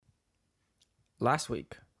Last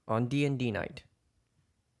week on D&D Night.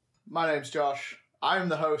 My name's Josh. I'm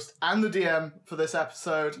the host and the DM for this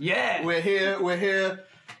episode. Yeah! We're here.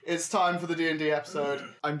 It's time for the D&D episode.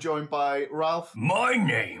 I'm joined by Ralph. My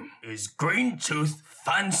name is Greentooth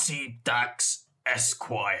Fancy Dax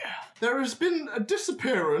Esquire. There has been a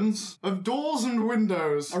disappearance of doors and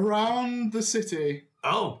windows around the city.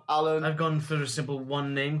 Oh! Alan. I've gone for a simple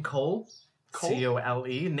one name, Cole. Cole?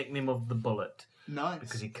 C-O-L-E, nickname of the Bullet. Nice.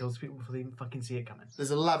 Because he kills people before they even fucking see it coming.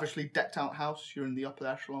 There's a lavishly decked out house. You're in the upper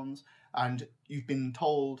echelons. And you've been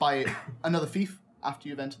told by another thief after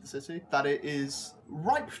you've entered the city that it is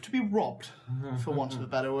ripe to be robbed, for want of a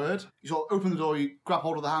better word. You sort of open the door, you grab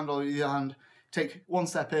hold of the handle with your hand, take one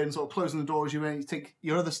step in, sort of closing the door as you take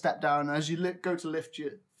your other step down, and as you go to lift your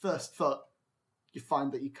first foot, you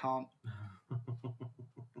find that you can't.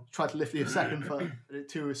 Try to lift your second foot, and it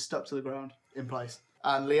too is stuck to the ground in place.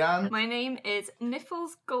 And Leanne? My name is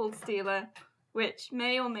Niffles Goldstealer, which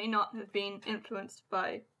may or may not have been influenced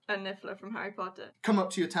by a Niffler from Harry Potter. Come up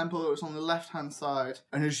to your temple, it's on the left-hand side,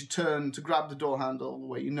 and as you turn to grab the door handle,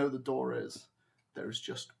 where you know the door is, there is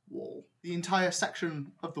just wall. The entire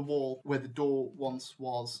section of the wall where the door once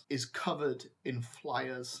was is covered in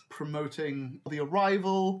flyers promoting the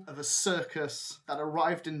arrival of a circus that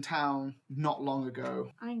arrived in town not long ago.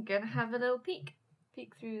 I'm gonna have a little peek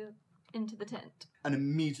through into the tent. And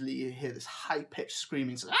immediately you hear this high-pitched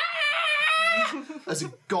screaming as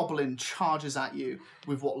a goblin charges at you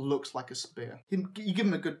with what looks like a spear. You give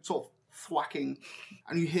him a good sort of thwacking,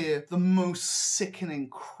 and you hear the most sickening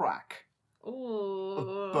crack Ooh.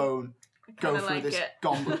 of bone go through like this it.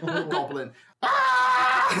 goblin.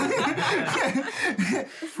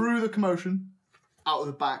 Through the commotion, out of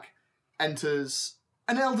the back, enters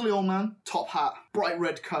an elderly old man, top hat, bright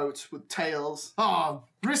red coat with tails.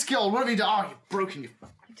 Briskill, what have you done? You've broken your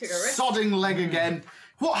Took a risk. sodding leg again.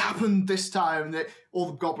 What happened this time?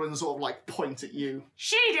 All the goblins sort of like point at you.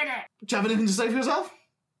 She did it! Do you have anything to say for yourself?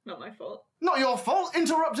 Not my fault. Not your fault.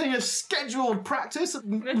 Interrupting a scheduled practice,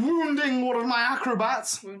 wounding one of my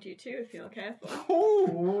acrobats. Wound you too if you're not careful.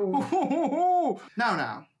 Ooh.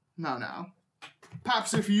 Now.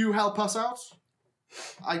 Perhaps if you help us out,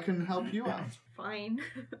 I can help you out. Fine.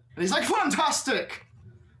 And he's like, fantastic!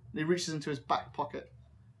 And he reaches into his back pocket.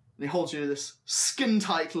 And he holds you this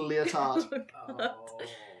skin-tight leotard.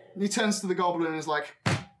 And he turns to the goblin and is like,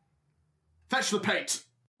 fetch the paint!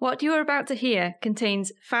 What you are about to hear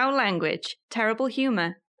contains foul language, terrible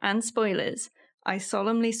humour, and spoilers. I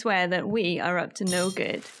solemnly swear that we are up to no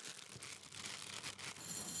good.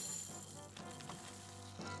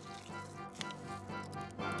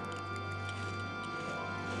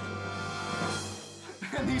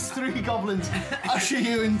 And these three goblins usher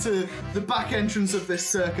you into the back entrance of this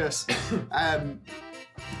circus.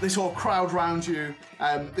 They sort of crowd round you.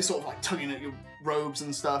 They sort of like tugging at your robes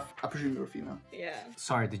and stuff. I presume you're a female. Yeah.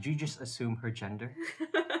 Sorry, did you just assume her gender?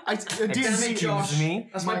 Josh. Me?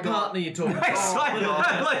 That's my partner you're talking I about. swear,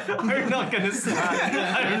 I'm not going to say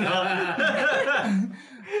I'm not.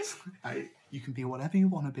 You can be whatever you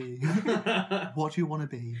want to be. What do you want to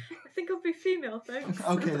be? I think I'll be female, thanks.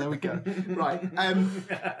 Okay, there we go. Right.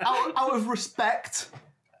 Out of respect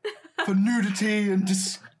for nudity and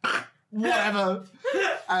whatever,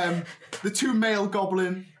 the two male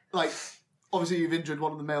goblin, like, obviously you've injured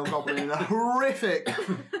one of the male goblin in a horrific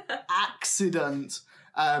accident,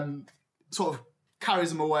 sort of carries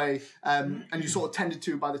them away, and you sort of tended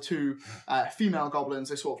to by the two female goblins.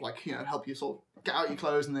 They sort of like, help you sort of get out your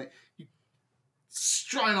clothes, and you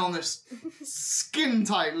strine on this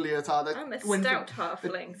skin-tight leotard. I'm a stout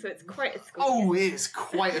halfling, so it's quite a squeeze. Oh, it is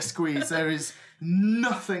quite a squeeze. There is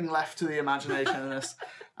nothing left to the imagination in this.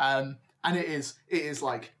 And it is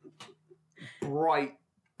like bright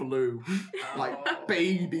blue, like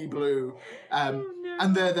baby blue. No.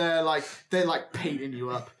 And they're like painting you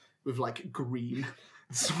up with like green.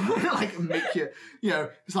 So like make you,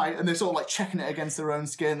 it's like, and they're sort of like checking it against their own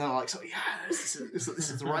skin. They're like, so yeah, this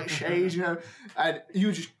is the right shade, and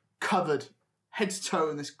you're just covered head to toe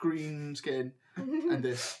in this green skin and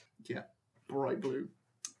this, bright blue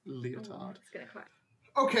leotard. It's gonna clap.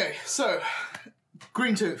 Okay, so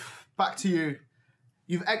Greentooth, back to you.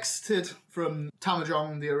 You've exited from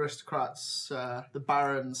Tamajong, the aristocrats, the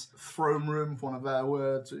barons' throne room, for one of their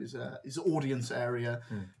words, his audience area.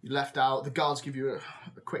 You left out. The guards give you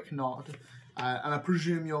a quick nod. And I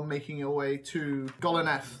presume you're making your way to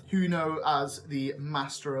Golineth, who you know as the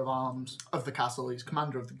Master of Arms of the castle. He's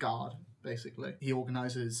commander of the guard, basically. He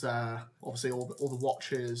organises, obviously, all the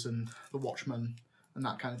watches and the watchmen and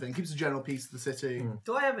that kind of thing. Keeps the general peace of the city.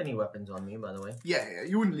 Do I have any weapons on me, by the way? Yeah,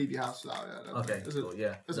 you wouldn't leave your house without it. Okay, cool,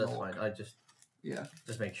 yeah, that's an orc. fine. I just Yeah.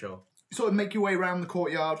 make sure. sort of make your way around the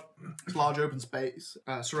courtyard. It's a large open space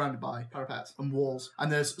surrounded by parapets and walls,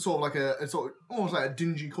 and there's sort of like a sort of almost like a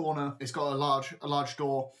dingy corner. It's got a large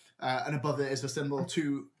door, and above it is a symbol,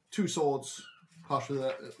 two swords, part with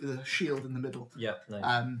a shield in the middle. Yeah,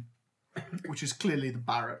 nice. Which is clearly the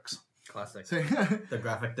barracks. Classic. So, The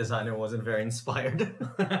graphic designer wasn't very inspired.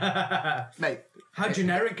 mate, How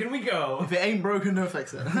generic can we go? if it ain't broken, don't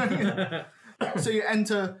fix it. So you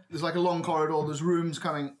enter. There's like a long corridor. There's rooms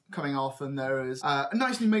coming off, and there is a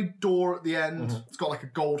nicely made door at the end. It's got like a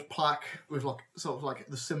gold plaque with like sort of like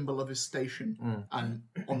the symbol of his station, and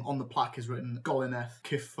on the plaque is written Golineth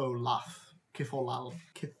Kitholal.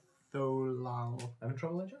 Having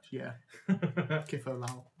trouble there, Josh? Yeah.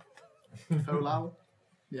 Kitholal. Kitholal?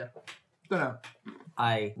 Yeah. Don't know.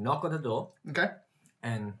 I knock on the door Okay.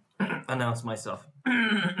 and announce myself.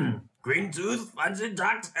 Green Tooth, Fancy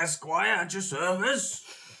Ducks, Esquire at your service.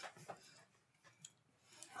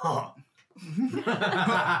 Huh.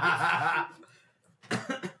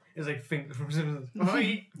 It's like Fink from Simpsons.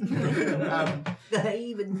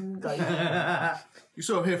 You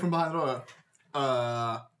sort of hear from behind the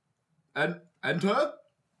door. Enter?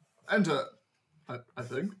 Enter. I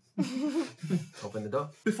think. Open the door.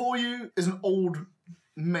 Before you is an old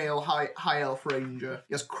male high elf ranger.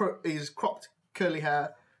 He has cropped curly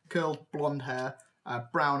hair, curled blonde hair,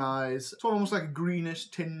 brown eyes, sort of almost like a greenish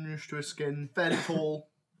tinge to his skin. Fairly tall,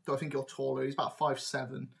 though I think you're taller. He's about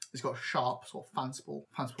 5'7". He's got a sharp, sort of fanciful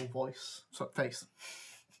voice, sort of face.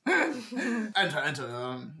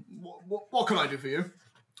 Enter. What can I do for you?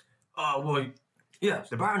 Well, yes,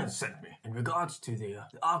 the Baron has sent me in regards to the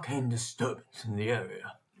arcane disturbance in the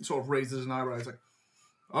area. He sort of raises an eyebrow. He's like,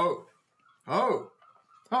 oh,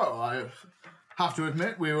 I have to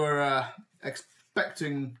admit we were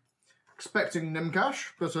expecting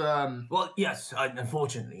Nimcash, but Well, yes,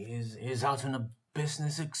 unfortunately, he's out on a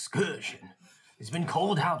business excursion. He's been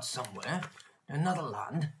called out somewhere, another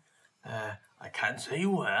land. I can't say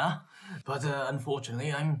where, but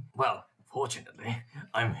unfortunately, fortunately,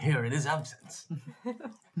 I'm here in his absence.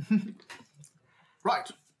 right.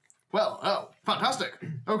 Well, fantastic.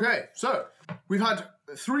 Okay, so we've had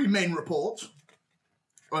 3 main reports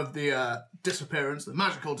of the disappearance, the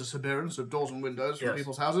magical disappearance of doors and windows from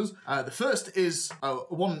people's houses. The first is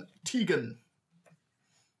one Tegan.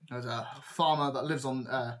 There's a farmer that lives on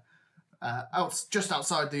just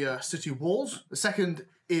outside the city walls. The second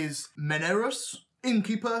is Menerus,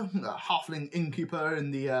 innkeeper, a halfling innkeeper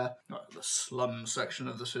in the slum section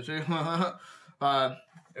of the city. Oh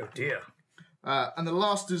dear. And the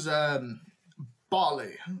last is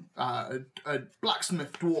Barley, a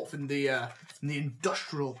blacksmith dwarf in the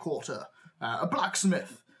industrial quarter. A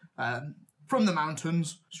blacksmith from the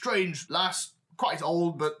mountains. Strange lass, quite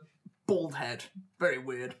old, but bald head. Very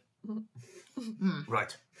weird.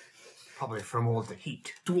 Right. Probably from all the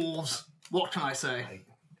heat. Dwarves, what can I say?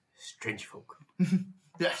 Strange folk.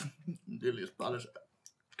 Yes, nearly as bad as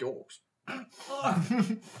orcs.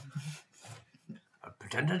 I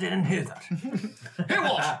pretend I didn't hear that. Hear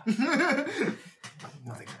what?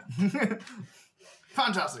 Nothing.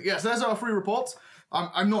 Fantastic. Yes, there's our 3 reports.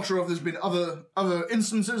 I'm not sure if there's been other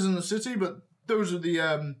instances in the city, but those are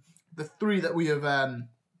the 3 that we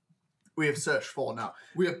have searched for now.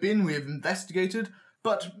 We have investigated,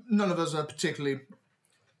 but none of us are particularly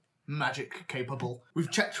magic capable. We've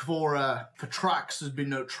checked for tracks. There's been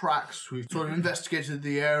no tracks. We've sort of investigated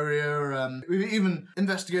the area. We've even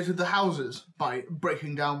investigated the houses by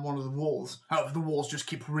breaking down one of the walls. However, the walls just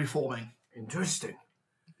keep reforming. Interesting.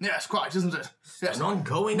 Yes, quite, isn't it? Yes. An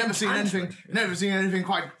ongoing Never seen enchantment. anything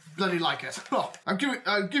quite bloody like it. Well, I'll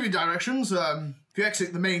give you directions. If you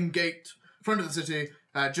exit the main gate, front of the city,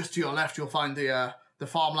 just to your left, you'll find the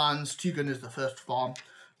farmlands. Tegan is the first farm.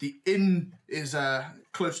 The inn is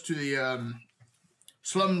close to the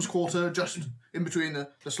slums quarter, just in between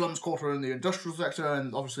the slums quarter and the industrial sector,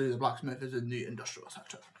 and obviously the blacksmith is in the industrial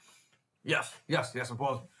sector. Yes, of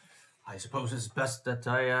course. I suppose it's best that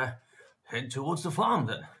I head towards the farm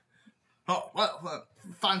then. Oh, well,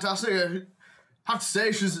 fantastic. I have to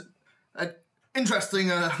say, she's an interesting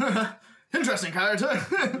character.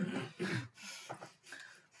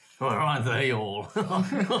 Or aren't they all?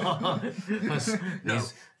 No.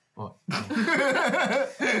 What?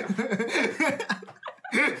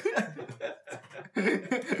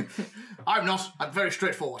 I'm not. I'm very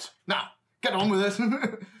straightforward. Now, get on with it.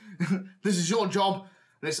 This is your job,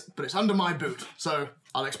 but it's under my boot. So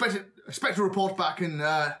I'll expect a report back in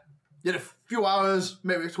a few hours,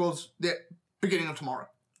 maybe towards the beginning of tomorrow.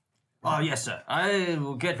 Oh, yes, sir. I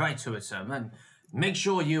will get right to it, sir. And make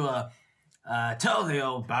sure you tell the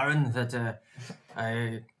old Baron that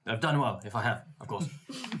I've done well, if I have, of course.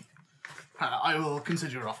 I will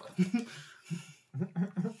consider your offer.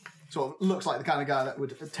 Sort of looks like the kind of guy that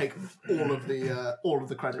would take all of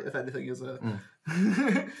the credit if anything is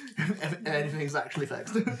if anything is actually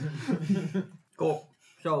fixed. Cool.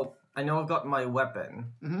 So I know I've got my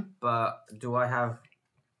weapon, but do I have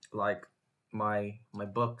like my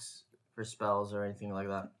books for spells or anything like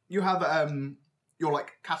that? You have your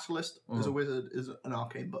like catalyst as a wizard is an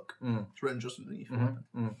arcane book. It's written just underneath your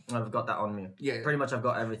weapon. I've got that on me. Yeah. Pretty much I've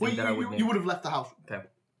got everything Well, that I would need. you would have left the house Okay.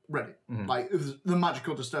 ready. Like if there's the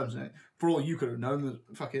magical disturbance in it. For all you could have known,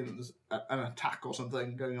 there's an attack or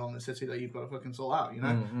something going on in the city that you've got to fucking sort out. You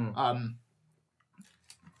know.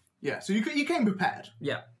 Yeah. So you came prepared.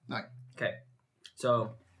 Yeah. Like. Okay.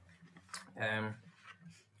 So,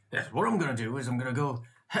 Yes, what I'm going to do is I'm going to go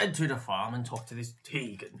head to the farm and talk to this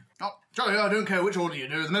Tegan. Oh, sorry, I don't care which order you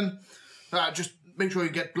do them in. Just make sure you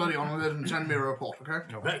get bloody on with it and send me a report,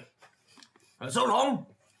 okay? Okay. So long.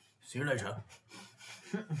 See you later.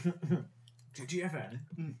 GGFN.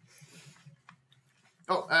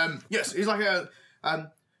 Oh, yes, he's like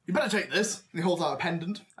you better take this. And he holds out a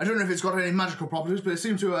pendant. I don't know if it's got any magical properties, but it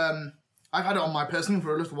seems to, I've had it on my person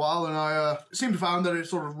for a little while, and I seem to find that it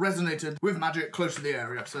sort of resonated with magic close to the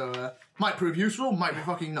area, so might prove useful, might be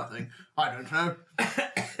fucking nothing. I don't know.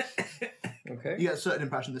 okay. You get a certain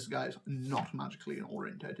impression this guy is not magically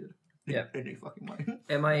orientated in Yeah. any fucking way.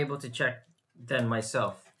 Am I able to check then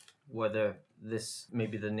myself whether this may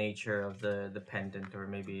be the nature of the pendant or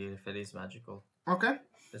maybe if it is magical Okay.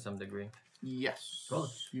 to some degree? Yes. Good.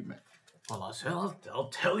 You may. Well, I'll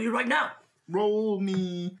tell you right now. Roll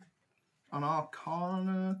me an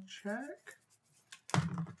Arcana check.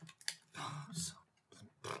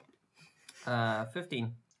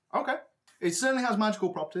 15. Okay. It certainly has magical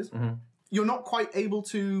properties. You're not quite able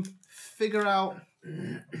to figure out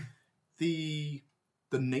the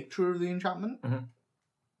nature of the enchantment.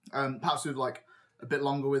 Perhaps with like a bit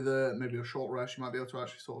longer with maybe a short rest, you might be able to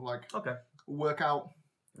actually sort of like Okay. work out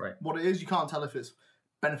Right. what it is. You can't tell if it's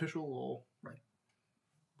beneficial or Right.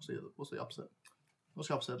 What's the opposite? What's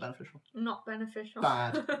the opposite of beneficial? Not beneficial.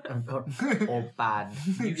 Bad. or bad.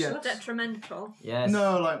 Yeah. Detrimental. Yes.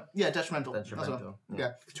 No, like detrimental. Detrimental, That's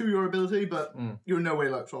yeah. to your ability, but you're in no way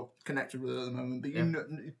like sort of connected with it at the moment. But you know,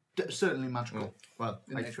 certainly magical Well,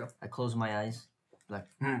 in nature. I close my eyes. Like,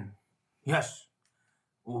 Yes.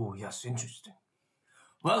 Oh, yes, interesting.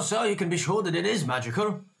 Well, sir, you can be sure that it is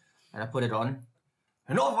magical. and I put it on,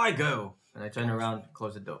 And off I go. and I turn around,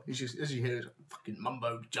 close the door. It's just as you hear it, fucking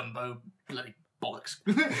mumbo jumbo bloody bollocks.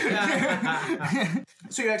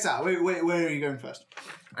 So you're next out. Where are you going first?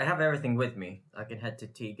 I have everything with me. I can head to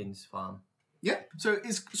Tegan's farm. Yeah. So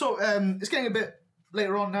it's it's getting a bit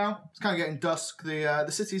later on now. It's kind of getting dusk. The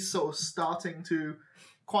city's sort of starting to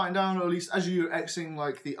quieten down, or at least as you're exiting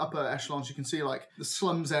like the upper echelons, you can see like the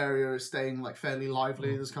slums area is staying like fairly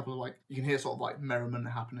lively. There's a couple of like you can hear sort of like merriment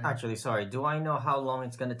happening. Actually, sorry, do I know how long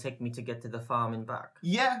it's going to take me to get to the farm and back?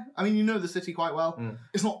 Yeah, I mean you know the city quite well.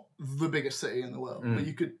 It's not the biggest city in the world, but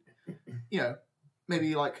you could,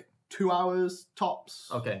 maybe like 2 hours tops.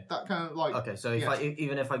 Okay. That kind of like. Okay, so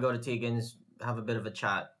even if I go to Tegan's, have a bit of a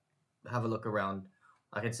chat, have a look around,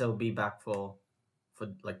 I can still be back for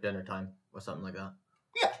like dinner time or something like that.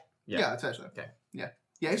 Yeah, I'd say so. Okay. Yeah,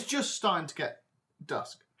 it's just starting to get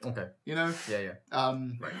dusk. Okay. You know. Yeah.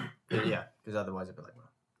 Right. Yeah, because otherwise I'd be like, well,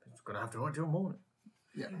 it's gonna have to wait till morning.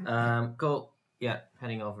 Yeah. Cool. Yeah,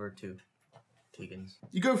 heading over to Tegan's.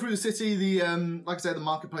 You go through the city. The like I said, the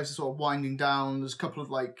marketplace is sort of winding down. There's a couple of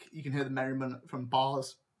like you can hear the merriment from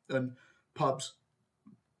bars and pubs,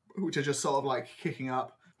 which are just sort of like kicking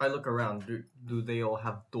up. I look around. Do they all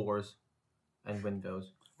have doors and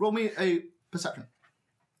windows? Roll me a perception.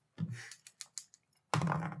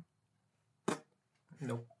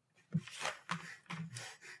 Nope.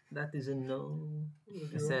 That is a no.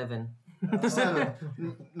 A 7.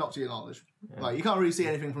 7. Not to your knowledge. Like you can't really see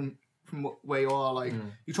anything from where you are. Like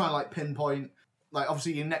you try and like pinpoint. Like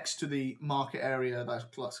obviously you're next to the market area that's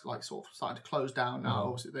like sort of starting to close down now.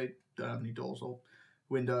 Obviously they don't have any doors or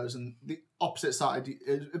windows, and the opposite side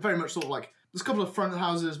is very much sort of like there's a couple of front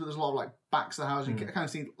houses, but there's a lot of like backs of the house. You can kind of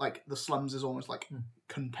see like the slums is almost like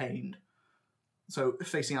contained. So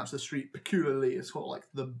facing out to the street, peculiarly, is sort of like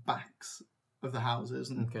the backs of the houses,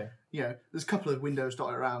 and Okay. there's a couple of windows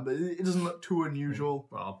dotted around, but it doesn't look too unusual.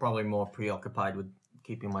 Well, I'm probably more preoccupied with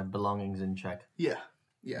keeping my belongings in check. Yeah.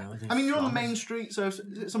 No, I mean, you're on the slums. main street, so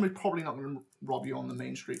somebody's probably not going to rob you on the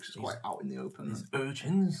main street because it's quite out in the open.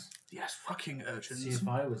 Urchins. Yes, fucking urchins. See if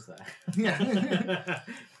I was there. Yeah.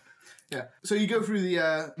 Yeah. So you go through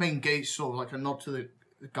the main gate, sort of like a nod to the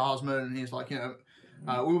guardsman, and he's like,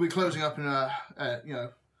 we'll be closing up in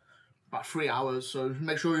about 3 hours. So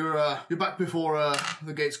make sure you're back before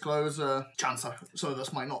the gates close. Chance some of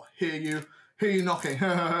us might not hear you knocking.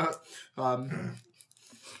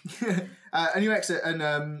 And you exit,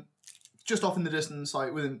 and just off in the distance,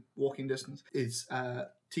 like within walking distance, is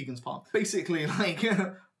Tegan's farm. Basically, like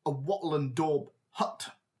a wattle and daub hut,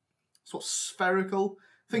 sort of spherical.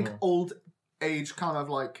 Think old age kind of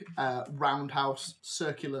like roundhouse,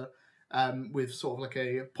 circular, with sort of like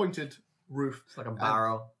a pointed roof. It's like a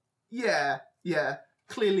barrow. Yeah.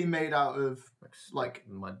 Clearly made out of like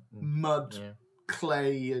Mud. Yeah.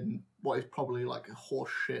 clay, and what is probably like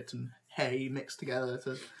horse shit and hay mixed together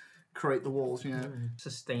to create the walls, you know.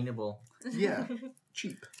 Sustainable. Yeah,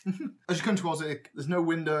 cheap. As you come towards it, there's no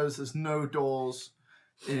windows, there's no doors.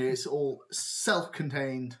 It's all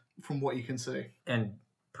self-contained from what you can see. And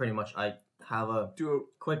pretty much I have a Do a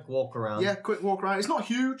quick walk around. quick walk around. It's not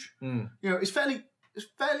huge. Mm. You know, it's fairly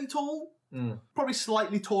tall. Mm. Probably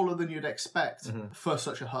slightly taller than you'd expect for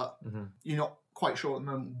such a hut. Mm-hmm. You're not quite sure at the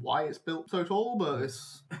moment why it's built so tall, but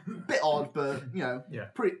it's a bit odd, but, you know,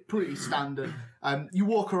 pretty standard. You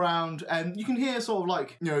walk around and you can hear sort of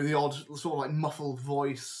like, you know, the odd sort of like muffled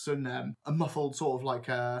voice and a muffled sort of like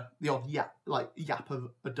the odd yap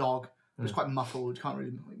of a dog. It's quite muffled. You can't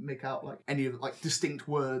really make out like any of like distinct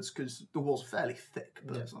words because the walls are fairly thick.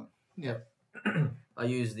 But it's like, I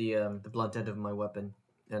use the blunt end of my weapon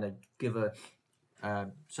and I give a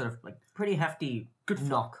sort of like pretty hefty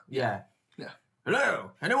knock. Yeah. Hello,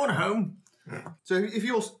 anyone home? So if we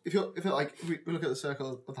look at the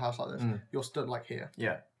circle of the house like this, you're stood like here.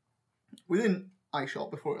 Yeah. Within eyeshot,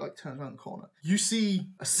 before it like turns around the corner, you see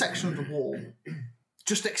a section of the wall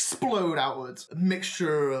just explode outwards. A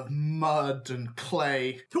mixture of mud and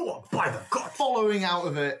clay. Oh, by the God! Following out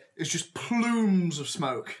of it is just plumes of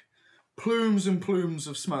smoke. Plumes and plumes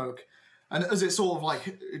of smoke. And as it sort of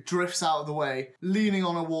like drifts out of the way, leaning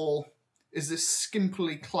on a wall is this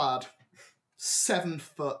skimpily clad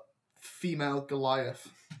 7-foot female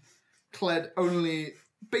Goliath, clad only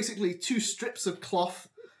basically 2 strips of cloth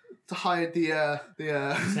to hide the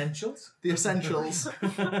Essentials? the essentials.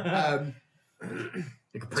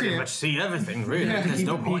 You can pretty much see everything, really. There's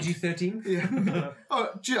no point. PG-13? Yeah.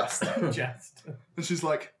 Oh, just. Just. And she's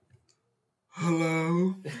like,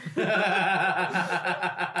 hello.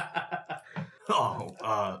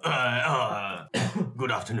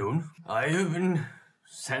 Good afternoon. I have been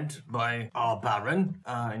sent by our Baron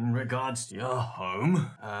in regards to your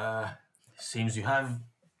home. Seems you have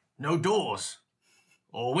no doors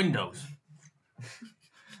or windows.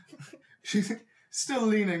 She's still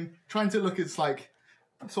leaning, trying to look as like,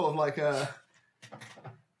 sort of like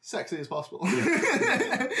sexy as possible.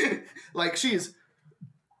 Like she is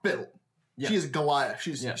built. Yeah. She is a Goliath.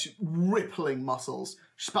 She's rippling muscles.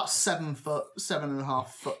 She's about 7 foot, 7.5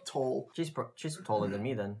 foot tall. She's taller than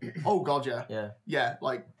me then. Oh God, yeah. Yeah. Yeah,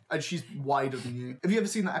 like, and she's wider than you. Have you ever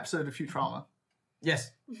seen that episode of Futurama?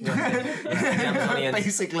 Yes.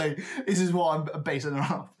 Basically, this is what I'm basing her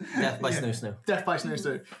off. Death by Snoo Snoo. Death by Snoo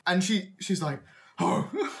Snoo. And she's like,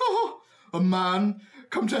 oh, a man,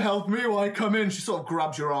 come to help me while I come in. She sort of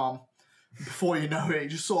grabs your arm. Before you know it, you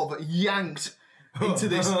just sort of yanked into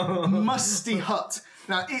this musty hut.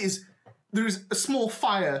 Now, there is a small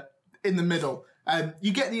fire in the middle, and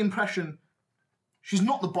you get the impression she's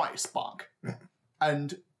not the brightest spark.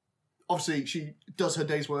 And obviously, she does her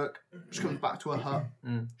day's work. She comes back to her hut.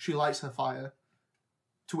 She lights her fire,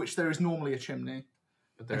 to which there is normally a chimney.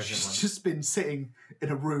 But there She's isn't one. just been sitting in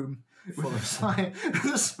a room full of fire.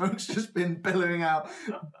 The smoke's just been billowing out.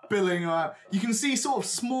 You can see sort of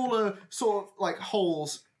smaller, sort of like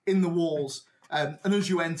holes in the walls. And as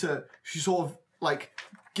you enter, she sort of like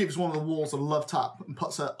gives one of the walls a love tap and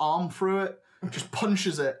puts her arm through it, just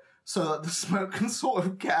punches it so that the smoke can sort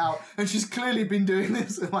of get out. And she's clearly been doing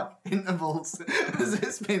this in like intervals as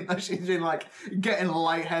she's been like getting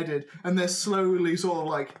lightheaded, and they're slowly sort of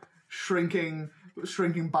like shrinking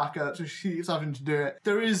back up, so she keeps having to do it.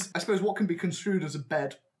 There is, I suppose, what can be construed as a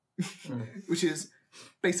bed, which is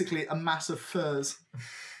basically a mass of furs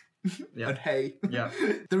and hay. Yeah.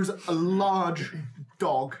 There is a large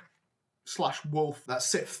dog / wolf that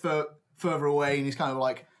sits further away, and he's kind of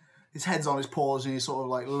like, his head's on his paws, and he's sort of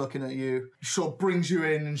like looking at you. He sort of brings you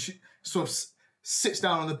in, and she sort of sits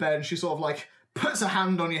down on the bed, and she sort of like puts a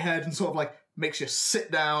hand on your head and sort of like makes you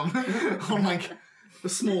sit down on like a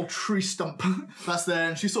small tree stump that's there,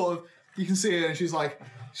 and she sort of, you can see her, and she's like,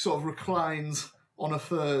 she sort of reclines on her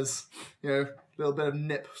furs, you know, a little bit of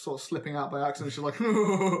nip sort of slipping out by accident. She's like,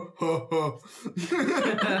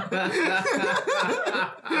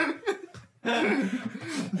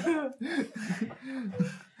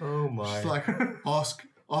 Oh my. she's like, ask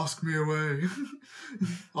Ask me away.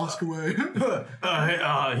 Ask away.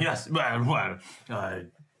 Yes. Well. I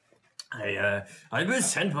was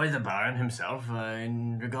sent by the Baron himself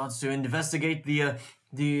in regards to investigate the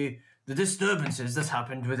disturbances that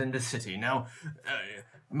happened within the city. Now,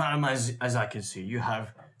 madam, as I can see, you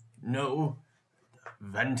have no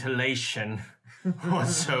ventilation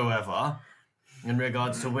whatsoever in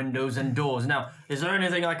regards to windows and doors. Now, is there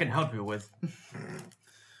anything I can help you with?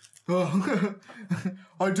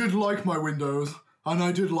 I did like my windows, and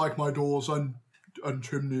I did like my doors and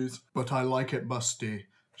chimneys, but I like it musty.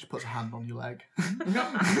 She puts a hand on your leg.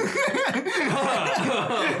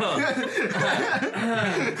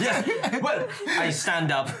 Yes. Well, I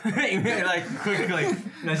stand up like quickly.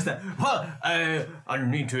 Well, I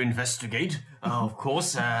need to investigate. Of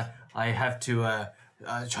course, I have to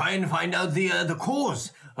try and find out the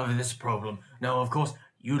cause of this problem. Now, of course,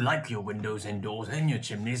 you like your windows and doors and your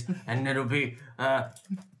chimneys, and it'll be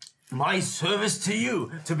my service to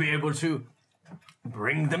you to be able to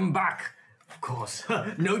bring them back. Of course.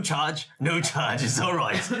 No charge. It's all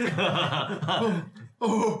right.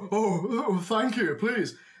 Oh, thank you,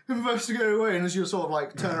 please. Investigate away. And as you sort of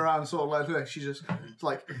like turn around, sort of like, she just,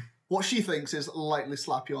 like, what she thinks is lightly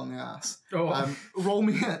slap you on the ass. Oh. Roll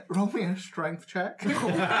me a strength check. You're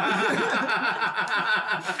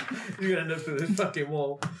gonna end up through this fucking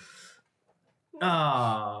wall.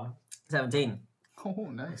 17. Oh,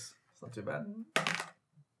 nice. It's not too bad.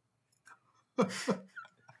 Come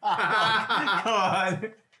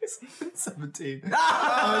on. 17.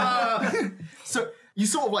 So you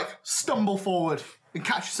sort of like stumble forward and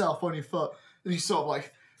catch yourself on your foot, and you sort of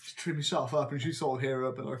like trim yourself up, and you sort of hear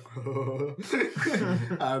up and like,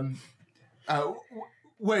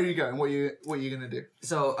 where are you going? What are you gonna do?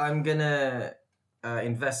 So I'm gonna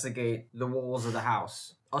investigate the walls of the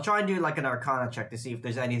house. I'll try and do like an Arcana check to see if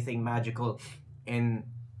there's anything magical in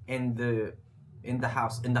the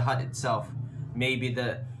house, in the hut itself. Maybe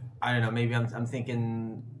I don't know. Maybe I'm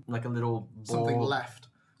thinking like a little ball. Something left.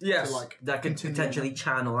 Yes, to, like, that could continue potentially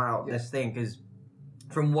channel out this thing. Because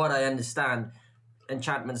from what I understand,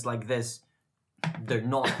 enchantments like this, they're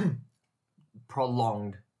not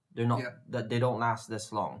prolonged. They're not that they don't last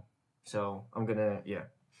this long. So I'm gonna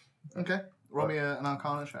Okay. Roll me an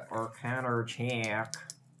Arcana check. Arcana check.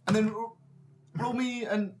 And then roll me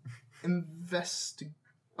an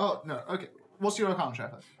Oh no. Okay. What's your Arcana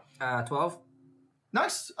check? 12.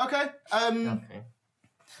 Nice. Okay. Okay.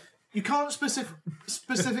 You can't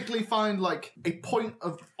specifically find like a point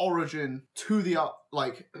of origin to the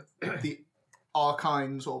the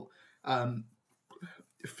arcane sort of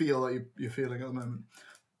feel that you're feeling at the moment,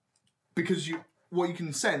 because what you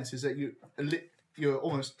can sense is that you're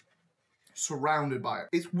almost surrounded by it.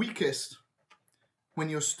 It's weakest when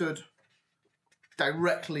you're stood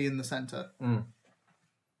directly in the center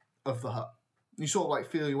of the hut. You sort of like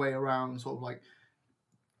feel your way around, sort of like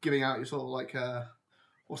giving out your sort of like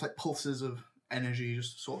what's like pulses of energy,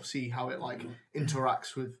 just to sort of see how it like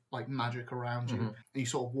interacts with like magic around you. And you're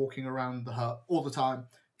sort of walking around the hut all the time.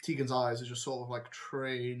 Tegan's eyes are just sort of like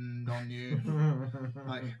trained on you,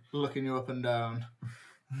 like looking you up and down.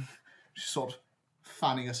 She's sort of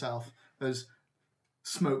fanning herself as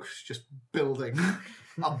smoke's just building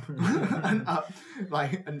up and up,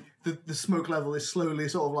 like, and the smoke level is slowly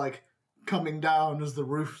sort of like coming down as the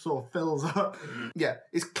roof sort of fills up. Yeah,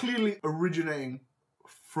 it's clearly originating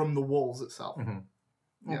from the walls itself.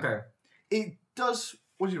 Yeah. Okay. It does.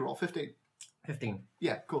 What did you roll? 15. 15.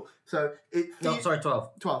 Yeah, cool. So it. No, sorry,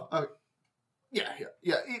 12. 12. Oh, yeah.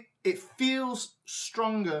 It feels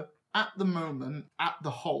stronger at the moment at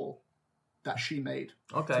the hole that she made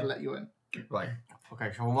Okay. to let you in. Right.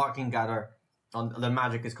 Okay, so what I can gather, the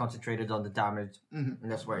magic is concentrated on the damage, and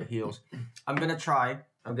that's where it heals. I'm gonna try.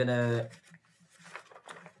 I'm gonna.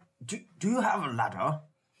 Do you have a ladder?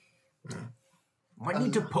 Might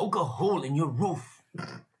need to poke a hole in your roof.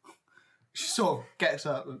 She sort of gets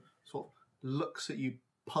up and sort of looks at you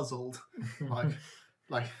puzzled,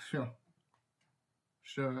 like sure.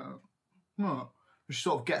 Huh. She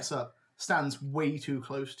sort of gets up, stands way too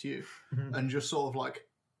close to you, and just sort of like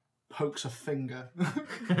pokes a finger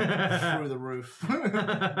through the roof,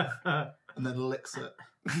 and then licks it,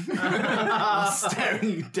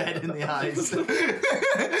 staring you dead in the eyes.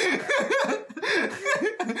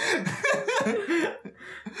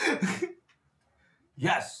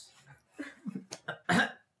 Yes.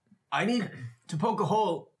 I need to poke a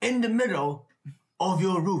hole in the middle of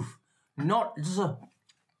your roof, not just a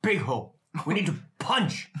big hole. We need to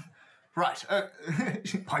punch. Right.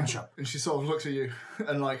 Punch up. And she sort of looks at you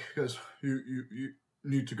and like goes, "You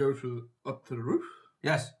need to go up to the roof."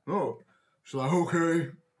 Yes. Oh. She's like, "Okay."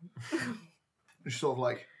 And she sort of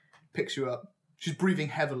like picks you up. She's breathing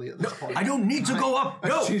heavily at this point. I don't need to go up.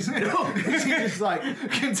 No. She just like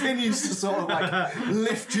continues to sort of like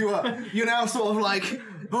lift you up. You're now sort of like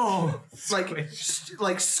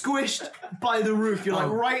squished by the roof. You're like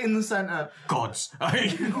right in the center. Gods. I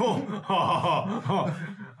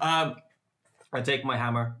take my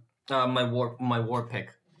hammer, my war pick,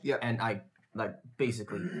 and I like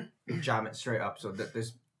basically jam it straight up so that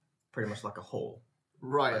there's pretty much like a hole.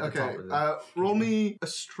 Right, at the top okay. of the- Roll me a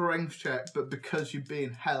strength check, but because you're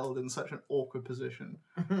being held in such an awkward position,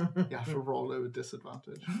 you have to roll it with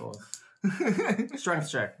disadvantage. Strength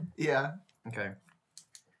check. Yeah. Okay.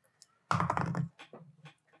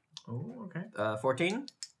 Oh, okay. 14.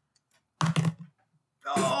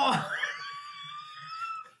 Oh!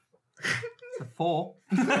 It's a 4.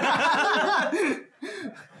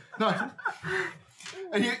 No.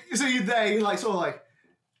 And so you're there, you're like sort of like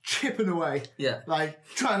chipping away. Yeah. Like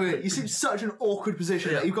trying to. You seem such an awkward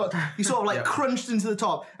position that you sort of like crunched into the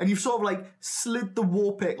top, and you've sort of like slid the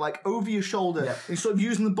war pick like over your shoulder, and you're sort of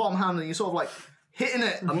using the bottom hand, and you're sort of like hitting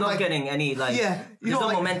it. I'm not like, getting any like. Yeah, There's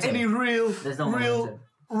no momentum. Any real, There's no real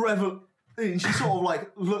momentum. and she sort of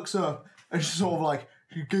like looks up, and she's sort of like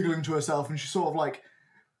she's giggling to herself, and she sort of like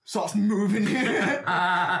starts moving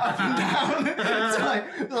up and down, it's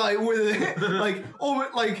like with it, like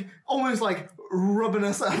almost like rubbing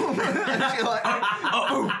herself. And she like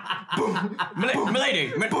boom, boom,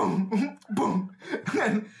 Milady. boom, boom,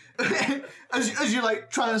 and as you're like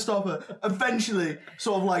trying to stop her, eventually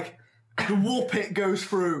sort of like the war pit goes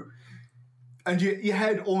through, and your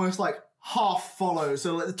head almost like half follows,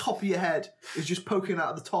 so like the top of your head is just poking out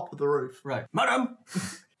of the top of the roof. Right. Madam,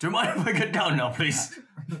 do you mind if I get down now, please?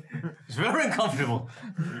 It's very uncomfortable.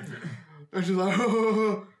 And she's like,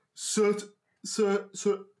 sir,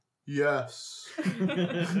 yes.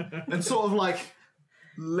 And sort of like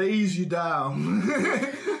lays you down.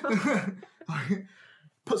 Like,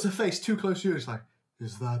 puts her face too close to you. It's like,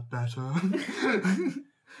 is that better?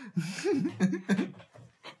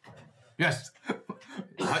 Yes.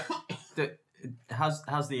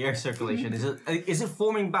 How's the air circulation? Is it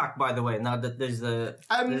forming back? By the way, now that there's a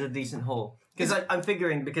decent hole, because I'm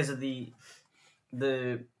figuring because of the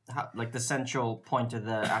central point of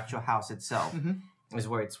the actual house itself is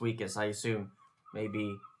where it's weakest. I assume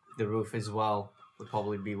maybe the roof as well would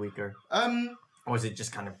probably be weaker. Or is it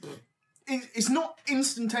just kind of? It's not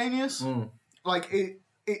instantaneous. Like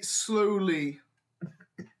it slowly,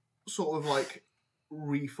 sort of like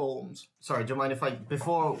reforms. Sorry, do you mind if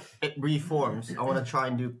before it reforms, I want to try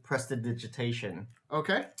and do prestidigitation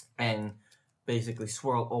Okay. and basically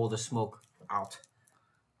swirl all the smoke out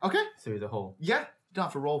Okay. through the hole. Yeah. You don't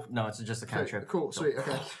have to roll. No, it's just a cantrip. Cool. Sweet.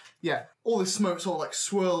 Okay. Yeah. All this smoke sort of like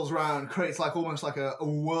swirls around, creates like almost like a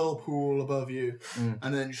whirlpool above you,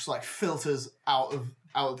 and then just like filters out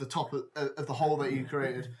of the top of the hole that you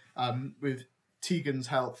created with Tegan's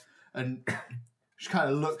help, and she kind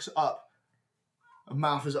of looks up. Her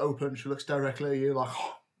mouth is open. She looks directly at you like,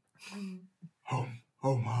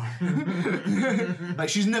 oh my. Like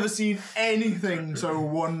she's never seen anything so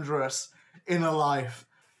wondrous in her life.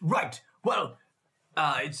 Right. Well,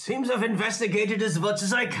 it seems I've investigated as much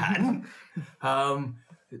as I can.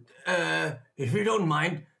 If you don't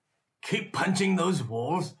mind, keep punching those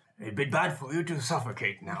walls. It'd be bad for you to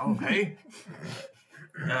suffocate now, okay?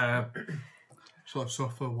 So I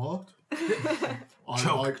suffer what? I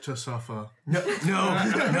Choke. like to suffer. No.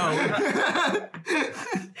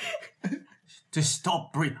 Just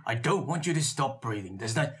stop breathing. I don't want you to stop breathing.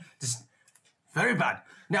 This very bad.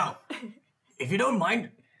 Now, if you don't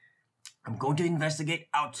mind, I'm going to investigate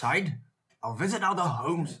outside. I'll visit other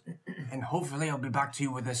homes, and hopefully I'll be back to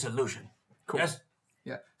you with a solution. Cool. Yes?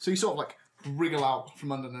 Yeah. So you sort of like wriggle out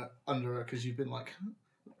from under her because you've been like,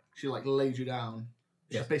 she like laid you down.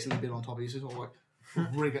 She's basically been on top of you. So sort of like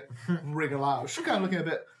wriggle out. She's kind of looking a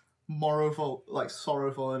bit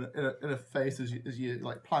sorrowful in her face as you're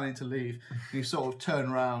like planning to leave. And you sort of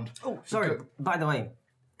turn around. Oh, sorry. By the way,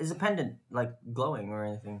 is the pendant like glowing or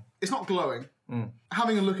anything? It's not glowing.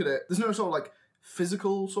 Having a look at it, there's no sort of like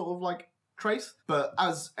physical sort of like trace, but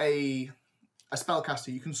as a spellcaster,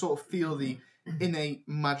 you can sort of feel the innate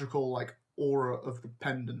magical like aura of the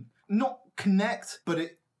pendant. Not connect, but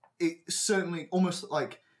it certainly almost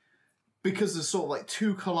like, because there's sort of like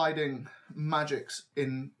two colliding magics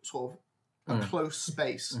in sort of a close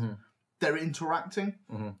space, they're interacting,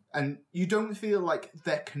 and you don't feel like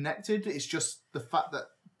they're connected. It's just the fact that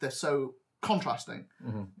they're so contrasting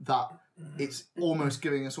that it's almost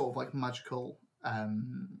giving a sort of like magical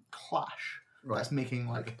clash. Right. That's making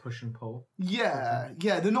like a push and pull. Yeah,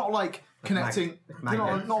 they're not like connecting. They're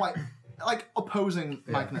not like opposing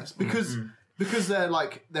magnets, because because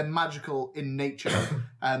they're magical in nature,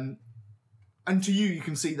 and to you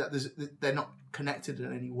can see that they're not connected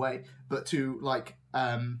in any way, but to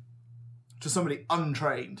somebody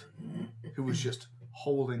untrained who was just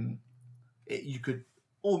holding it, you could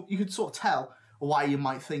sort of tell why you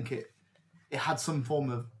might think it had some form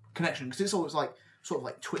of connection, because it's always sort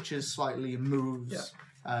of twitches slightly and moves,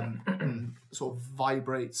 and sort of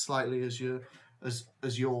vibrates slightly as you're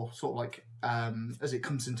sort of as it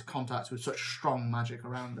comes into contact with such strong magic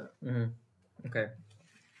around it. Mm-hmm. Okay.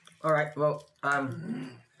 All right. Well,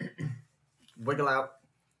 wiggle out.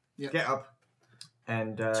 Yep. Get up.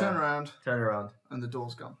 And Turn around, Turn around. and the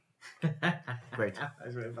door's gone. Great.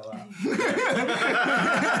 That's really fell out.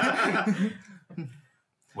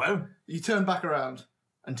 Well, You turn back around,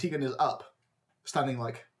 and Tegan is up, standing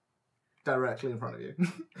directly in front of you,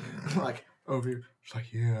 over you.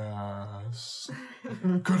 She's yes,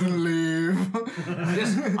 couldn't leave.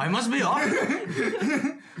 yes, I must be off.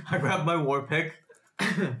 I grab my war pick,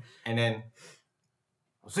 and then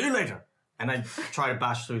I'll see you later. I try to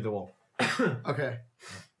bash through the wall Okay.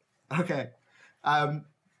 as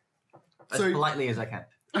So- politely as I can.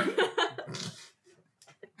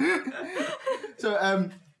 So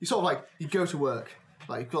you sort of you go to work,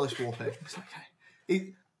 you've got this wall pick.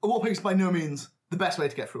 It's a wall pick is by no means the best way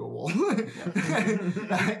to get through a wall.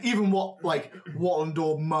 Even wall and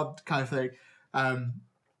door mud kind of thing.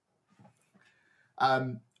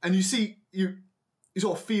 And you see you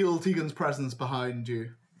sort of feel Tegan's presence behind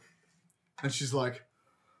you, and she's like,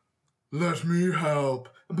 "Let me help."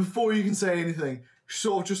 And before you can say anything, she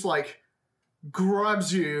sort of just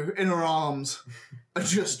grabs you in her arms and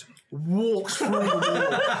just walks through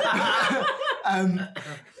the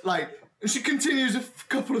wall. She continues a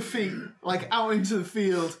couple of feet, out into the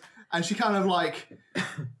field, and she kind of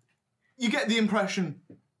you get the impression,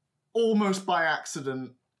 almost by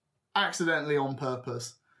accidentally on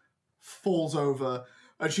purpose, falls over,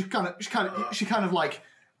 and she kind of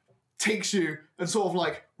takes you and sort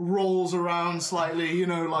of rolls around slightly,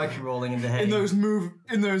 Rolling in the hay. in those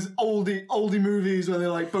oldie movies where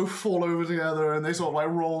they both fall over together and they sort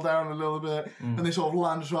of roll down a little bit and they sort of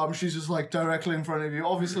land sharp, and she's just directly in front of you,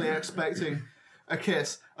 obviously expecting a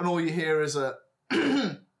kiss, and all you hear is a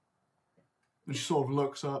and she sort of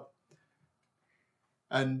looks up,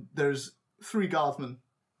 and there's 3 guardsmen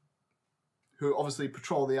who obviously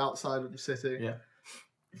patrol the outside of the city. Yeah.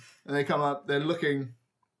 And they come up, they're looking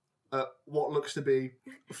at what looks to be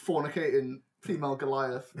a fornicating female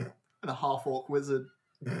Goliath and a half-orc wizard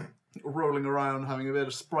rolling around, having a bit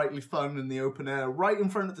of sprightly fun in the open air, right in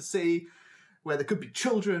front of the city, where there could be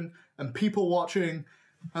children and people watching.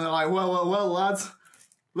 And they're like, well, lads,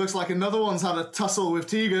 looks like another one's had a tussle with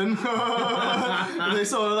Tegan. And they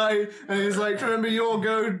sort of and he's like, remember your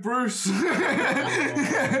goat, Bruce? And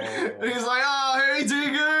he's like, hey,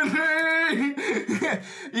 Tegan, hey.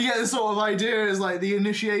 You get this sort of idea as the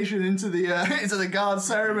initiation into the guard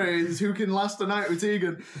ceremonies, who can last a night with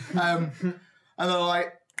Tegan. And they're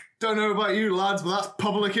like, don't know about you lads, but that's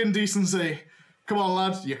public indecency. Come on,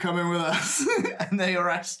 lads, you're coming with us. And they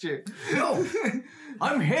arrest you. No,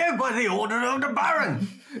 I'm here by the order of the Baron.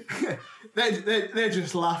 They're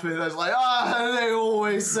just laughing. They're like, they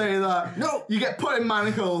always say that. No. You get put in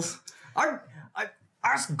manacles. I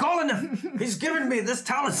asked Gollum. He's given me this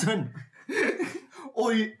talisman.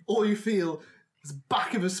 All you feel is the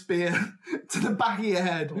back of a spear to the back of your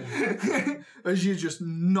head as you're just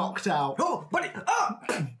knocked out. Oh, buddy!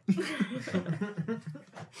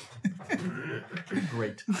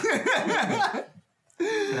 Great.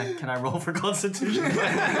 Can I roll for Constitution?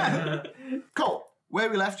 Cole, where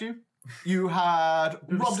we left you, you had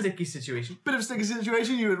robbed a Sticky situation. bit of a sticky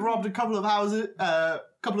situation. You had robbed a couple of houses,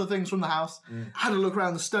 couple of things from the house. Had a look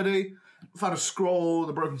around the study. Found a scroll,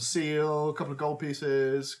 the broken seal, a couple of gold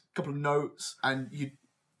pieces, a couple of notes, and you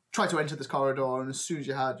tried to enter this corridor, and as soon as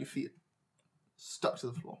you had, your feet stuck to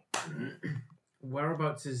the floor.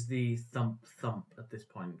 Whereabouts is the thump at this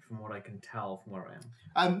point, from what I can tell from where I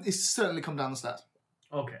am? It's certainly come down the stairs.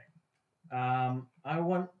 Okay. I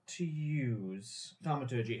want to use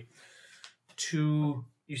thaumaturgy to...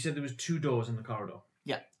 You said there was 2 doors in the corridor.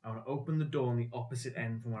 Yeah. I want to open the door on the opposite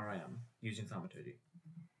end from where I am, using thaumaturgy.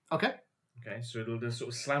 Okay. Okay, so it'll just sort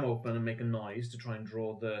of slam open and make a noise to try and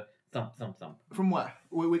draw the thump. From where?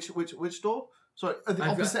 Which door? Sorry, at the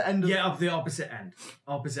opposite end of Yeah, up the opposite end.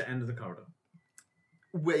 Opposite end of the corridor.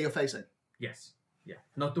 where you're facing. Yes. Yeah.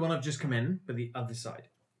 Not the one I've just come in, but the other side.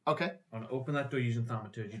 Okay. I want to open that door using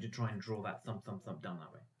thaumaturgy to try and draw that thump down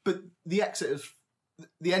that way. But the exit is...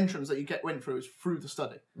 The entrance that you went through is through the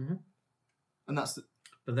study. Mhm. And that's the...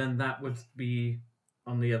 But then that would be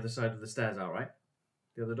on the other side of the stairs, all right?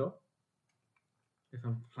 The other door? If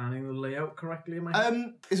I'm planning the layout correctly in my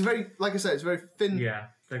head. It's very, like I said, it's very thin. Yeah,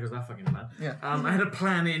 there goes that fucking plan. Yeah. I had a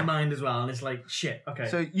plan in mind as well, and it's like, shit, okay.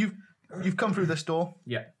 So you've come through this door.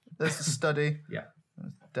 yeah. There's the study. Yeah.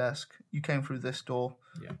 There's the desk. You came through this door.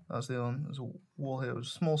 Yeah. That's the one. There's a wall here. It was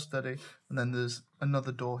a small study, and then there's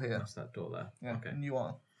another door here. That's that door there. Yeah. Okay. And you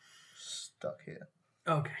are stuck here.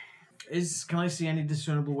 Okay. Can I see any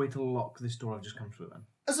discernible way to lock this door I've just come through then?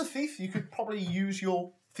 As a thief, you could probably use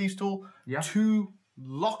your thieves tool Yeah. to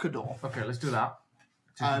lock a door. Okay, let's do that.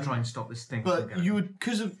 To try and stop this thing. from But getting- you would,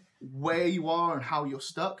 because of where you are and how you're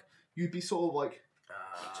stuck, you'd be sort of like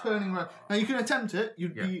turning around. Now you can attempt it.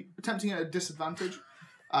 You'd be attempting it at a disadvantage.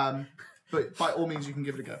 But by all means, you can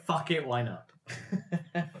give it a go. Fuck it, why not?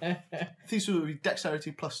 Thieves tool would be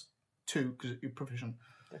dexterity plus 2 because you're proficient.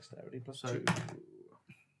 Dexterity plus So- 2.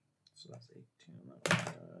 So that's 18.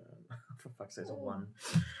 For fuck's sake, it's a 1.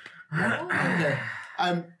 Okay.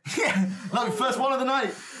 Yeah, like first one of the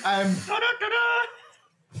night.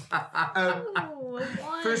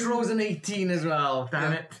 First roll's an 18 as well,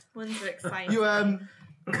 damn it. Ones are exciting. You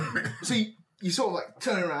so you sort of like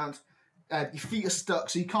turn around, your feet are stuck,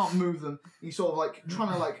 so you can't move them. You sort of like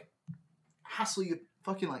trying to like hassle your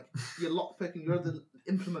fucking like your lockpick and your other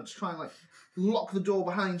implements, try and like lock the door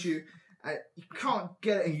behind you. You can't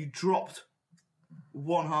get it, and you dropped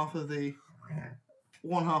one half of the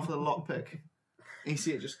lockpick. And you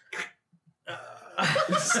see it just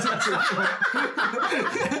stick to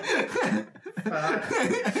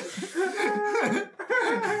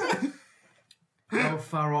How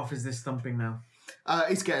far off is this thumping now?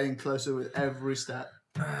 it's getting closer with every step.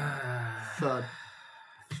 Third.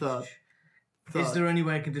 Is there any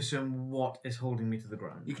way I can discern what is holding me to the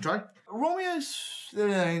ground? You can try. Roll me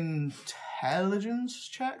an intelligence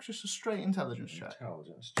check, just a straight intelligence check.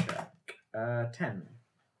 Intelligence check. 10.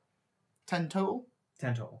 10 total.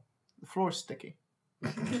 10 total. The floor is sticky.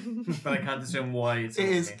 But I can't discern why it's It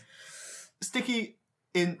holding is me. sticky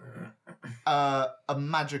in a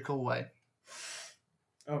magical way.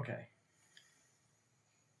 Okay.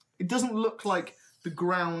 It doesn't look like the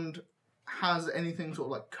ground has anything sort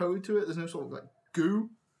of like code to it. There's no sort of like goo.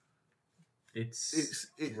 It's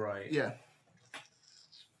right. Yeah.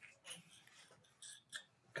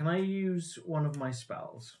 Can I use one of my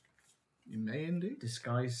spells? You may indeed.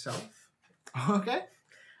 Disguise self. Okay.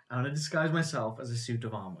 I'm going to disguise myself as a suit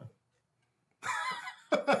of armor.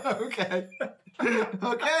 Okay.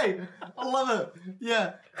 Okay. I love it.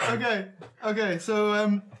 Yeah. Okay. So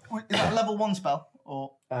is that a level 1 spell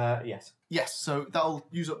or? Yes. Yes. So that'll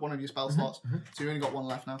use up one of your spell slots. So you only got one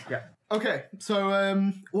left now. Yeah. Okay.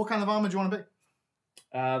 So what kind of armor do you want to be?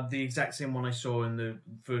 The exact same one I saw in the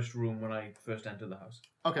first room when I first entered the house.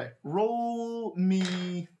 Okay. Roll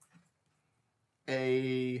me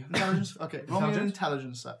a intelligence. Okay. Roll me an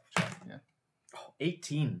intelligence set. Yeah.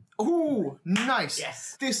 18. Ooh, nice.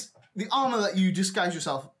 Yes. The armor that you disguise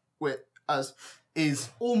yourself with as is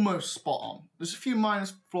almost spot on. There's a few minor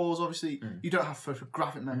flaws. Obviously, you don't have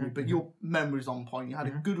photographic memory, but your memory's on point. You had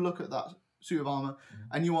a good look at that suit of armor,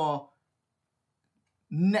 and you are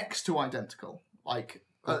next to identical. Like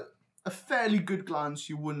a fairly good glance,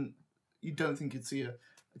 you don't think you'd see a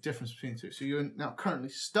difference between the two. So you're now currently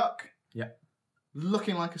stuck. Yeah.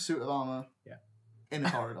 Looking like a suit of armor. Yeah. In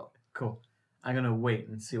a corridor. Cool. I'm going to wait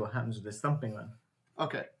and see what happens with this thumping then.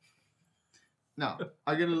 Okay. Now,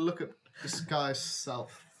 I'm going to look at disguise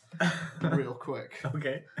self real quick.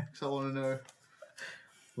 Okay. Because I want to know.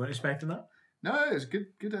 Weren't expecting that? No, it was good.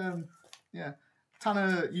 Yeah.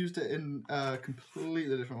 Tanner used it in a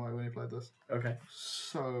completely different way when he played this. Okay.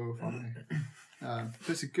 So funny. But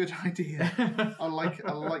it's a good idea. I like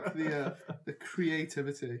the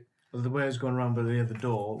creativity. Well, the way I was going around by the other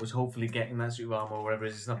door was hopefully getting that suit of armor or whatever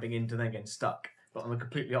it is something into then getting stuck, but on the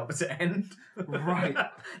completely opposite end. Right.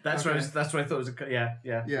 That's Okay. what I thought it was. Yeah.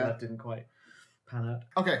 Yeah. That didn't quite pan out.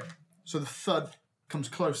 Okay, so the thud comes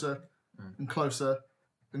closer and closer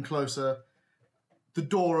and closer. The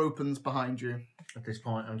door opens behind you. At this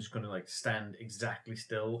point, I'm just going to stand exactly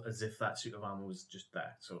still as if that suit of armor was just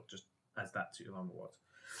there. So just as that suit of armor was.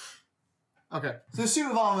 Okay, so the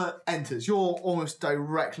suit of armor enters. You're almost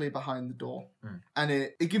directly behind the door, and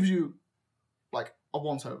it gives you like a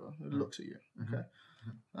once over. It looks at you. Okay,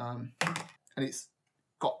 and it's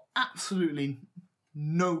got absolutely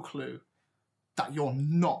no clue that you're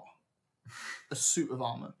not a suit of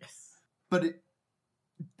armor. Yes. But it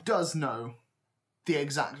does know the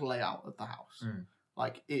exact layout of the house.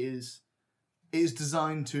 Like it is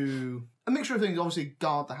designed to a mixture of things. Obviously,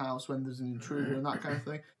 guard the house when there's an intruder and that kind of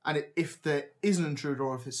thing. And if there is an intruder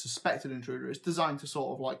or if it's suspected intruder, it's designed to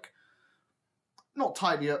sort of like not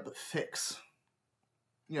tidy up but fix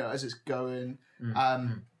as it's going.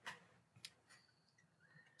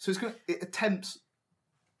 So it attempts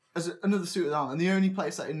as another suit of armor, and the only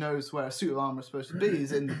place that it knows where a suit of armor is supposed to be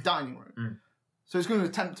is in the dining room. So it's going to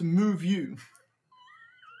attempt to move you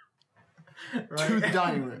to the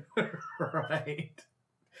dining room. Right.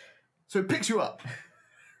 So it picks you up,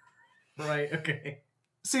 Right, okay.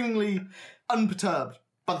 seemingly unperturbed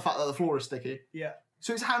by the fact that the floor is sticky. Yeah.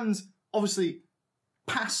 So its hands obviously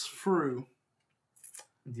pass through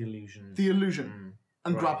The illusion. the illusion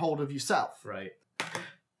and Right. grab hold of yourself. Right.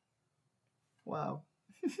 Wow.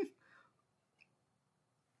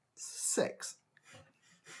 6.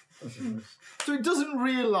 So it doesn't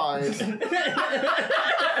realise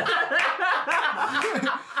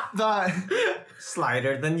that,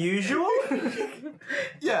 Slider than usual.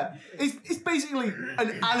 yeah, it's basically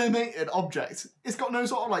an animated object. It's got no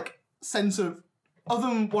sort of like sense of, other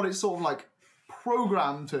than what it's sort of like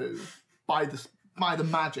programmed to by the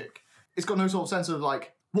magic. It's got no sort of sense of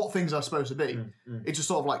like what things are supposed to be. It just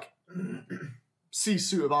sort of like sees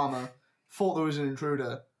suit of armor, thought there was an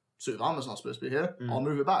intruder. Suit of armor's not supposed to be here. I'll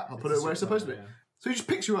move it back. I'll put it where it's supposed to be. So he just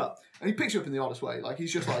picks you up, and he picks you up in the oddest way. Like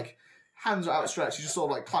he's just like hands are outstretched. He just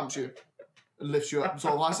sort of like clamps you and lifts you up. And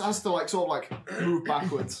sort of has to like sort of like move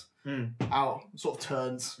backwards, out, sort of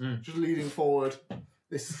turns, just leading forward.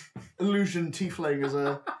 This illusion tiefling as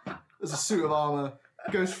a suit of armor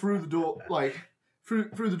goes through the door, like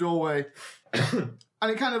through the doorway, and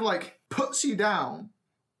it kind of like puts you down.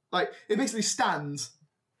 Like it basically stands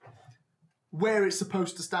where it's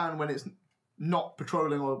supposed to stand when it's not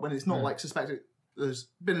patrolling or when it's not like suspected there's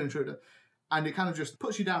been an intruder, and it kind of just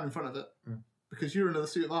puts you down in front of it because you're another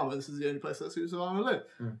suit of armor. This is the only place that suits of armor live.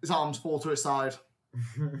 His arms fall to his side,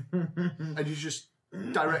 and you're just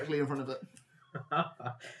directly in front of it.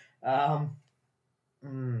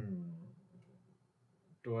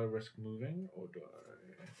 Do I risk moving or do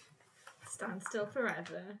I? Stand still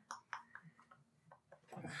forever.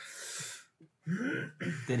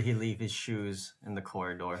 Did he leave his shoes in the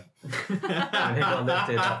corridor? When he got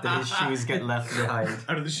lifted up, did his shoes get left behind?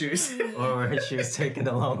 Out of the shoes. Or were his shoes taken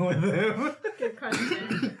along with him? Good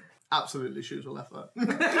question. Absolutely, shoes were left there.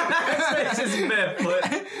 It's just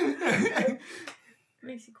barefoot.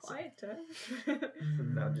 Makes you quieter.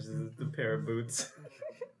 Now just the pair of boots.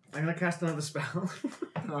 I'm gonna cast another spell.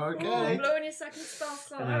 Okay. Blowing your second spell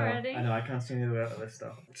slot I know, already. I know, I can't see any of the way out of this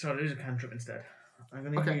stuff. So I'll use a cantrip instead. I'm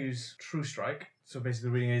going to use True Strike. So basically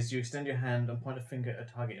the reading is you extend your hand and point a finger at a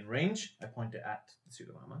target in range. I point it at the suit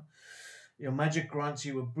of armor. Your magic grants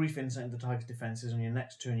you a brief insight into the target's defenses. On your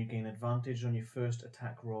next turn, you gain advantage on your first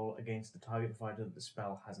attack roll against the target, provided that the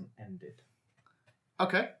spell hasn't ended.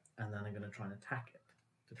 Okay. And then I'm going to try and attack it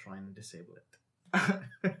to try and disable it.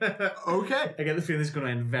 Okay. I get the feeling it's going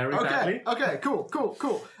to end very badly. Okay. Cool.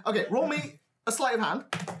 Okay. Roll me a sleight of hand.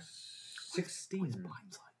 16.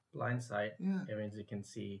 Blind sight. Yeah. It means it can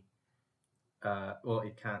see. Well,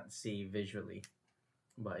 it can't see visually,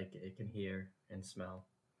 but it can hear and smell,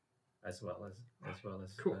 as well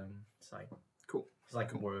as Cool. sight. Cool. It's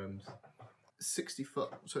like worms. 60 foot,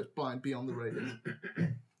 so it's blind beyond the radius.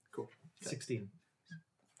 Cool. 16.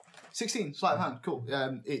 16, sleight of hand. Cool.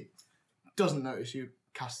 It doesn't notice you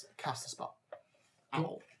cast the spell. At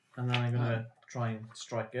all. And then I'm going to try and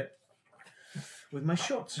strike it with my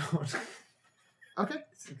short sword. Okay.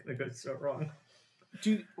 It's going to go so wrong.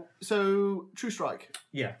 So true strike.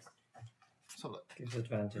 Yeah. Let's have a look. Gives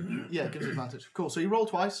advantage. Yeah, gives advantage. Cool. So you roll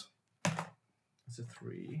twice. That's a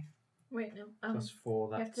 3. Wait, no. Plus 4,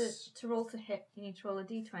 You have that's... to roll to hit. You need to roll a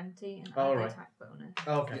d20 and add Oh, the right. attack bonus.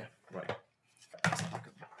 Okay, Yeah. right.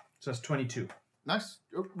 So that's 22. Nice.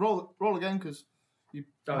 Roll again because you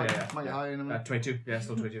might get yeah. higher in a minute. 22. Yeah,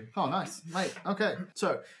 still 22. Oh, nice, mate. Okay.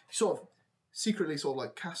 So you sort of secretly sort of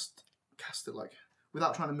like cast it like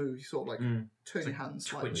without trying to move. You sort of like turn your hands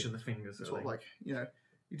slightly. Twitch of the fingers. Sort of like, you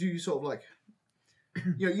do sort of like,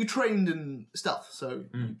 you trained in stealth, so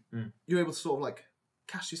you're able to sort of like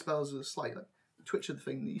cast your spells with a slight like twitch of the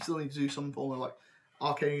thing. You still need to do some form of like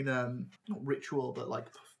arcane, not ritual, but like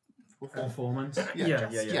Performance.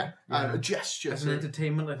 yeah. A As gesture. an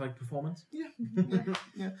entertainment, I like performance.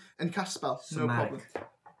 Yeah. And cast a spell, no problem.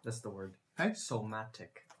 That's the word. Hey?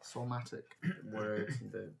 Somatic. Somatic. Word.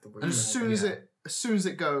 The word. And as soon as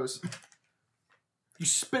it goes, you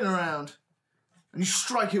spin around and you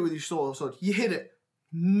strike it with your sword. You hit it,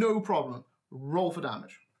 no problem. Roll for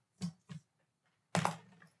damage.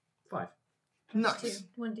 5. Nice.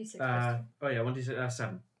 1d6. 1d6,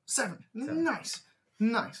 7. 7.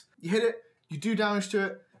 Nice. You hit it, you do damage to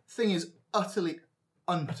it. Thing is utterly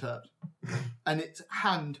unperturbed. And its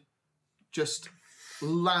hand just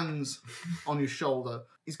lands on your shoulder.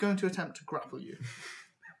 He's going to attempt to grapple you.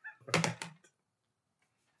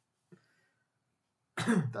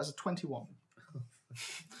 That's a 21.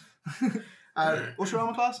 What's your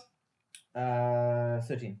armor class?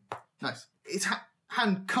 13. Nice. Its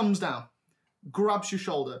hand comes down, grabs your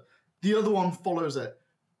shoulder. The other one follows it,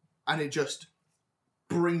 and it just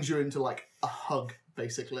brings you into like a hug,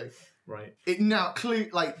 basically. Right. It now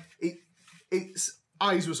its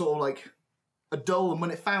eyes were sort of like a dull, and when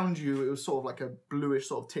it found you, it was sort of like a bluish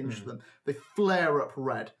sort of tinge to them. They flare up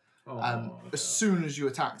red as soon as you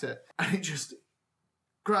attacked it, and it just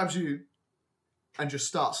grabs you and just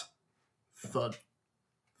starts thud,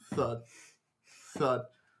 thud, thud,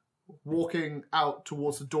 walking out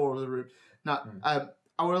towards the door of the room. Now, I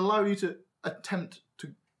will allow you to attempt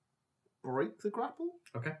to break the grapple.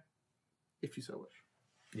 Okay. If you so wish.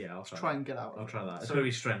 Yeah, I'll try. Try and get out. I'll try that. It's going to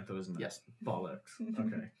be strength, though, isn't it? Yes. Bollocks.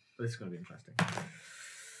 Okay. This is going to be interesting.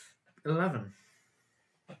 11.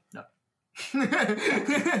 No.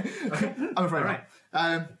 I'm afraid Right.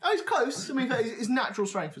 not. It's close. I mean, his natural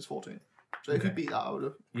strength is 14. So if you beat that, I would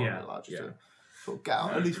have probably allowed you to sort of get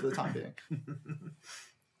out, at least for the time being.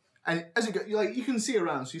 And as it goes, you can see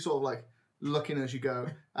around, so you're sort of like looking as you go.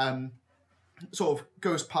 Sort of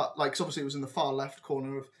goes part, like, so obviously it was in the far left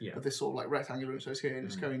corner of this sort of like rectangular room, so it's here and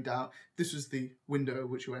it's going down. This was the window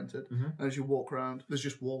which you entered. And as you walk around, there's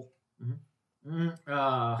just wall.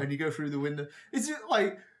 And you go through the window. It's just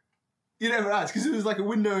like, you never asked, because it was like a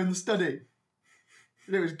window in the study.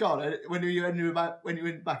 And it was gone. When you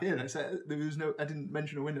went back in, I said there was no. I didn't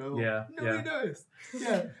mention a window. Yeah. Nobody noticed.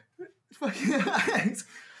 Yeah. It's fucking.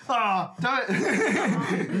 Damn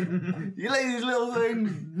it! You ladies, little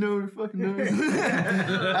thing. No fucking knows.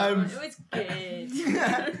 It was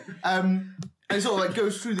good. And it sort of like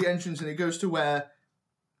goes through the entrance and it goes to where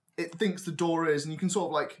it thinks the door is, and you can sort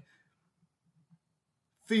of like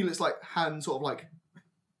feel its like hand sort of like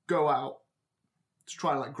go out to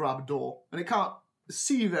try and like grab a door, and it can't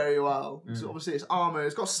see very well. So obviously it's armor.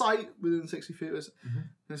 It's got sight within 60 feet. And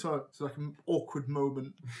it's like an awkward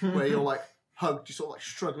moment where you're like hugged, you're sort of like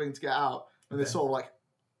struggling to get out, and this sort of like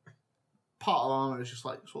part of armor is just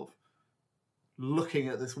like sort of looking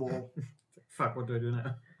at this wall. Fuck, what do I do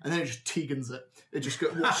now? And then it just Tegans it. It just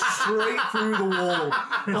walks straight through the wall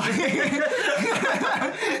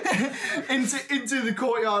into the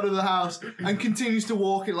courtyard of the house, and continues to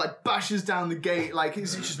walk. It like bashes down the gate, like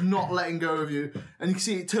it's just not letting go of you. And you can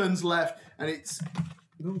see it turns left, and it's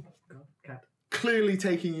clearly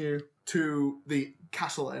taking you to the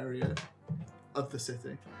castle area of the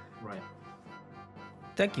city. Right.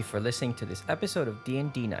 Thank you for listening to this episode of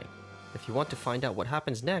D&D Night. If you want to find out what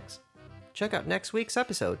happens next, check out next week's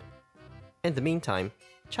episode. In the meantime,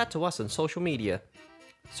 chat to us on social media.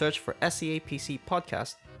 Search for SEAPC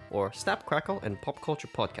Podcast or Snap, Crackle, and Pop Culture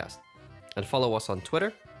Podcast. And follow us on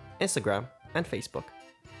Twitter, Instagram, and Facebook.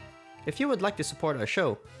 If you would like to support our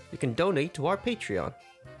show, you can donate to our Patreon.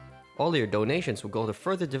 All your donations will go to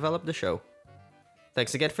further develop the show.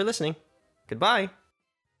 Thanks again for listening. Goodbye!